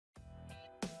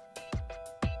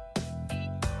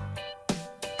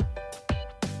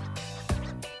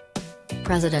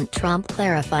President Trump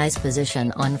clarifies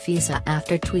position on FISA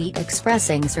after tweet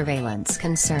expressing surveillance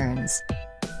concerns.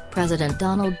 President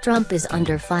Donald Trump is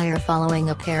under fire following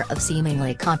a pair of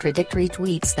seemingly contradictory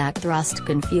tweets that thrust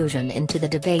confusion into the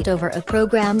debate over a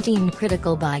program deemed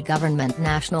critical by government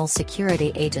national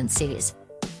security agencies.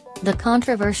 The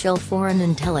controversial Foreign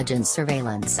Intelligence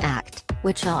Surveillance Act,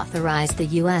 which authorized the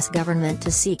U.S. government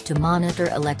to seek to monitor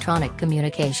electronic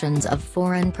communications of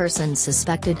foreign persons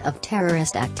suspected of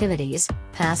terrorist activities,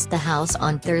 passed the House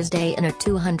on Thursday in a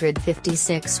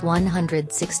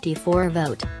 256-164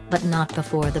 vote, but not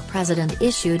before the president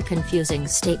issued confusing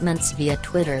statements via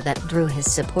Twitter that drew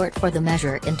his support for the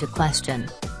measure into question.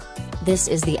 This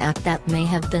is the act that may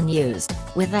have been used,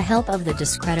 with the help of the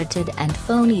discredited and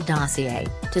phony dossier,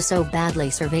 to so badly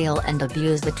surveil and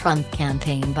abuse the Trump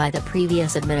campaign by the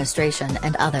previous administration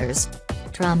and others.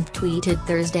 Trump tweeted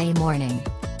Thursday morning.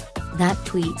 That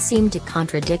tweet seemed to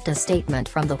contradict a statement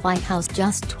from the White House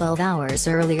just 12 hours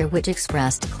earlier which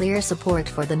expressed clear support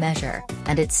for the measure,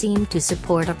 and it seemed to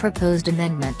support a proposed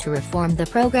amendment to reform the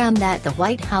program that the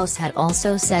White House had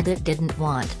also said it didn't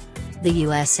want. The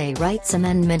USA Rights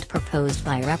Amendment proposed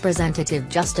by Representative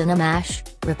Justin Amash,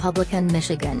 Republican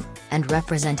Michigan, and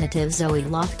Representative Zoe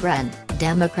Lofgren,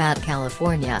 Democrat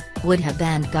California, would have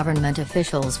banned government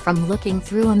officials from looking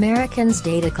through Americans'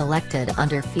 data collected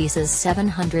under FISA's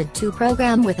 702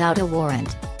 program without a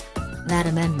warrant. That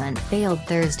amendment failed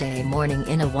Thursday morning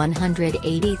in a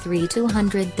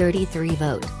 183-233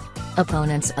 vote.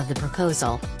 Opponents of the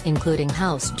proposal, including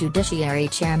House Judiciary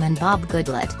Chairman Bob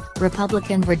Goodlatte,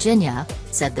 Republican Virginia,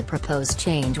 said the proposed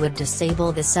change would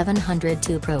disable the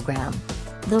 702 program.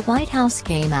 The White House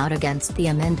came out against the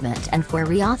amendment and for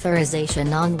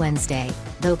reauthorization on Wednesday,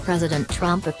 though President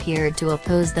Trump appeared to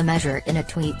oppose the measure in a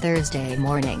tweet Thursday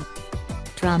morning.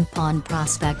 Trump on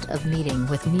prospect of meeting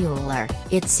with Mueller,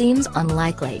 it seems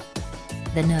unlikely.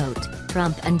 The note,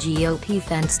 Trump and GOP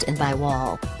fenced in by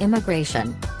wall,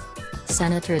 immigration.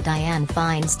 Senator Dianne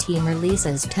Feinstein team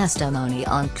releases testimony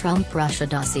on Trump-Russia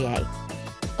dossier.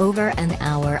 Over an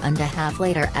hour and a half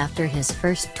later after his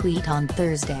first tweet on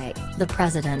Thursday, the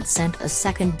president sent a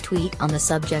second tweet on the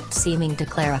subject seeming to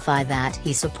clarify that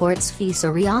he supports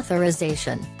FISA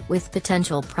reauthorization, with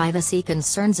potential privacy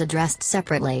concerns addressed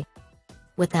separately.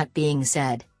 With that being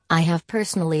said, I have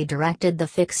personally directed the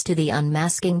fix to the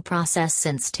unmasking process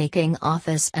since taking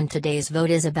office, and today's vote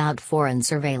is about foreign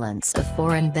surveillance of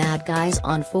foreign bad guys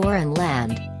on foreign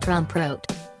land, Trump wrote.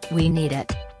 We need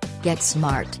it. Get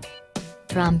smart.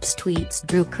 Trump's tweets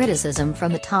drew criticism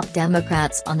from the top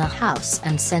Democrats on the House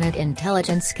and Senate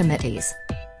Intelligence Committees.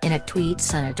 In a tweet,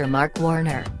 Senator Mark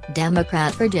Warner,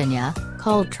 Democrat Virginia,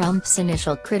 called Trump's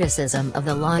initial criticism of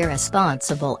the law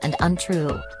irresponsible and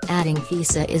untrue, adding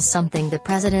FISA is something the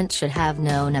president should have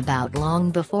known about long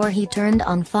before he turned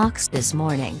on Fox this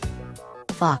morning.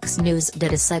 Fox News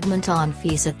did a segment on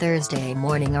FISA Thursday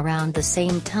morning around the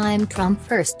same time Trump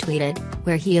first tweeted,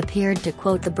 where he appeared to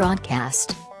quote the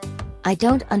broadcast. I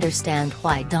don't understand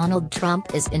why Donald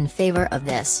Trump is in favor of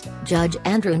this, Judge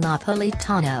Andrew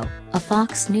Napolitano, a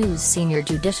Fox News senior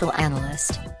judicial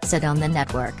analyst, said on the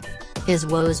network. His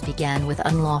woes began with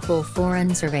unlawful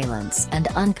foreign surveillance and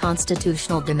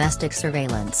unconstitutional domestic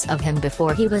surveillance of him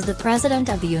before he was the President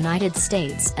of the United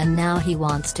States, and now he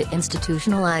wants to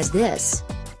institutionalize this.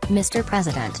 Mr.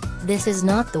 President, this is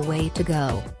not the way to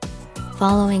go.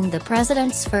 Following the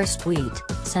president's first tweet,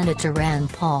 Senator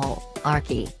Rand Paul,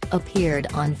 RK, appeared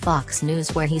on Fox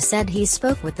News where he said he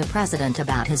spoke with the president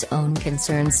about his own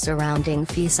concerns surrounding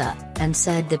FISA, and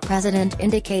said the president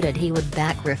indicated he would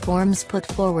back reforms put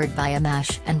forward by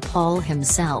Amash and Paul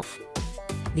himself.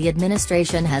 The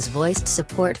administration has voiced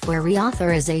support for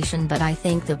reauthorization, but I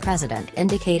think the president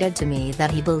indicated to me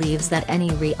that he believes that any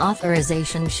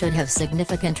reauthorization should have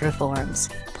significant reforms,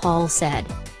 Paul said.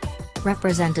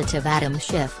 Representative Adam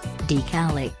Schiff,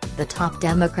 D-Cali, the top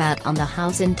Democrat on the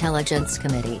House Intelligence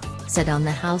Committee, said on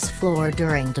the House floor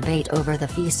during debate over the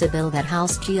FISA bill that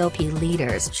House GOP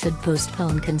leaders should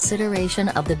postpone consideration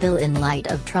of the bill in light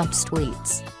of Trump's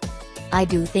tweets. I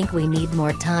do think we need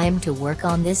more time to work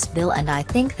on this bill, and I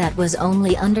think that was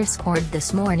only underscored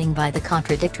this morning by the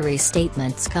contradictory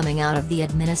statements coming out of the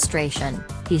administration,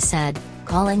 he said,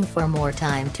 calling for more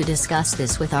time to discuss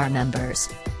this with our members.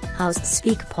 House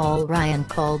Speaker Paul Ryan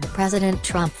called President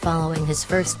Trump following his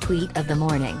first tweet of the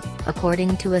morning,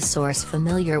 according to a source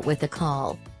familiar with the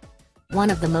call. One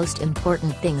of the most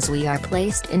important things we are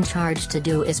placed in charge to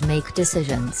do is make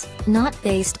decisions, not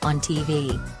based on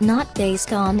TV, not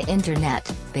based on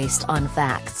internet, based on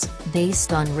facts,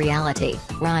 based on reality,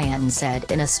 Ryan said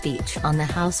in a speech on the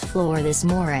House floor this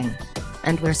morning.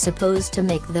 And we're supposed to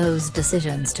make those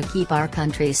decisions to keep our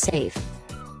country safe.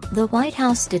 The White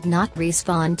House did not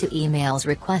respond to emails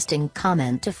requesting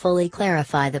comment to fully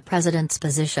clarify the president's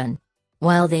position.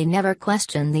 While they never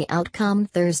questioned the outcome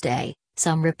Thursday,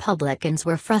 some Republicans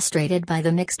were frustrated by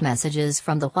the mixed messages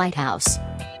from the White House.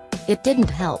 "It didn't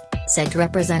help," said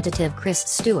Representative Chris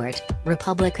Stewart,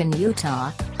 Republican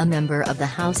Utah, a member of the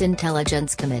House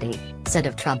Intelligence Committee, said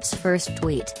of Trump's first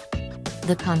tweet.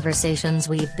 "The conversations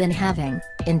we've been having,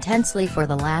 intensely for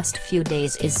the last few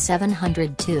days is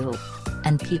 702.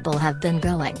 And people have been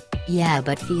going, yeah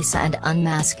but FISA and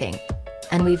unmasking.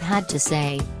 And we've had to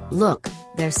say, look,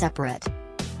 they're separate.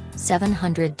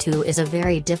 702 is a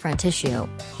very different issue,"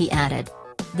 he added.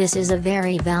 "This is a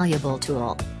very valuable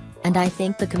tool. And I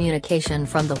think the communication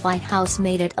from the White House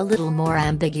made it a little more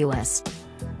ambiguous."